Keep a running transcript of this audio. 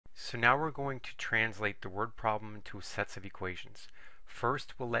So now we're going to translate the word problem into sets of equations.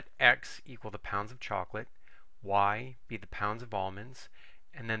 First, we'll let x equal the pounds of chocolate, y be the pounds of almonds,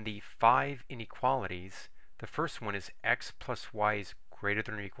 and then the 5 inequalities. The first one is x plus y is greater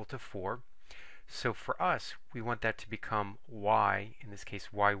than or equal to 4. So for us, we want that to become y, in this case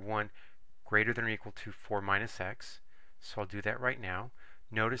y1, greater than or equal to 4 minus x. So I'll do that right now.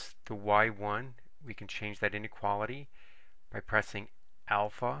 Notice the y1, we can change that inequality by pressing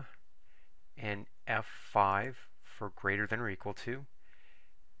alpha and F5 for greater than or equal to,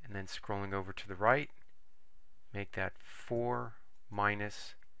 and then scrolling over to the right, make that 4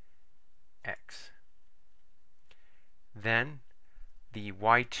 minus x. Then the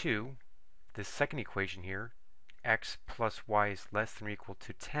y2, the second equation here, x plus y is less than or equal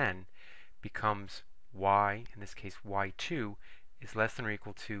to 10, becomes y, in this case y2, is less than or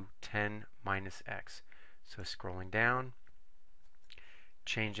equal to 10 minus x. So scrolling down,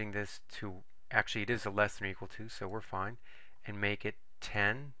 changing this to, actually it is a less than or equal to, so we're fine, and make it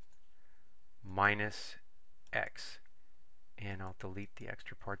 10 minus x. And I'll delete the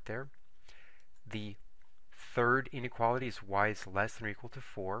extra part there. The third inequality is y is less than or equal to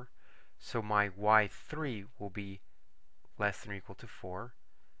 4, so my y3 will be less than or equal to 4.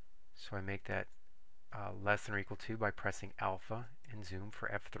 So I make that less than or equal to by pressing alpha and zoom for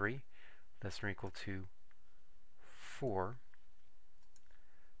F3, less than or equal to 4.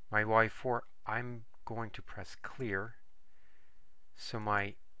 My y4, I'm going to press clear, so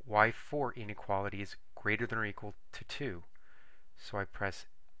my y4 inequality is greater than or equal to 2. So I press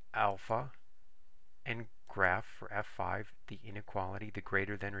alpha and graph for F5, the inequality, the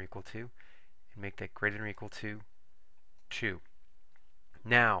greater than or equal to, and make that greater than or equal to 2.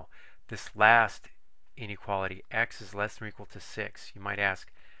 Now, this last inequality, x is less than or equal to 6. You might ask,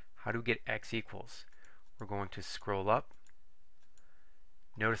 how do we get x equals? We're going to scroll up.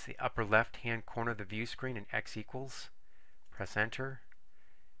 Notice the upper left-hand corner of the view screen and x equals. Press enter.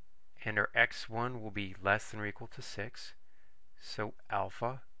 And our x1 will be less than or equal to 6. So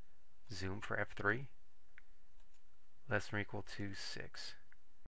alpha, zoom for F3, less than or equal to 6.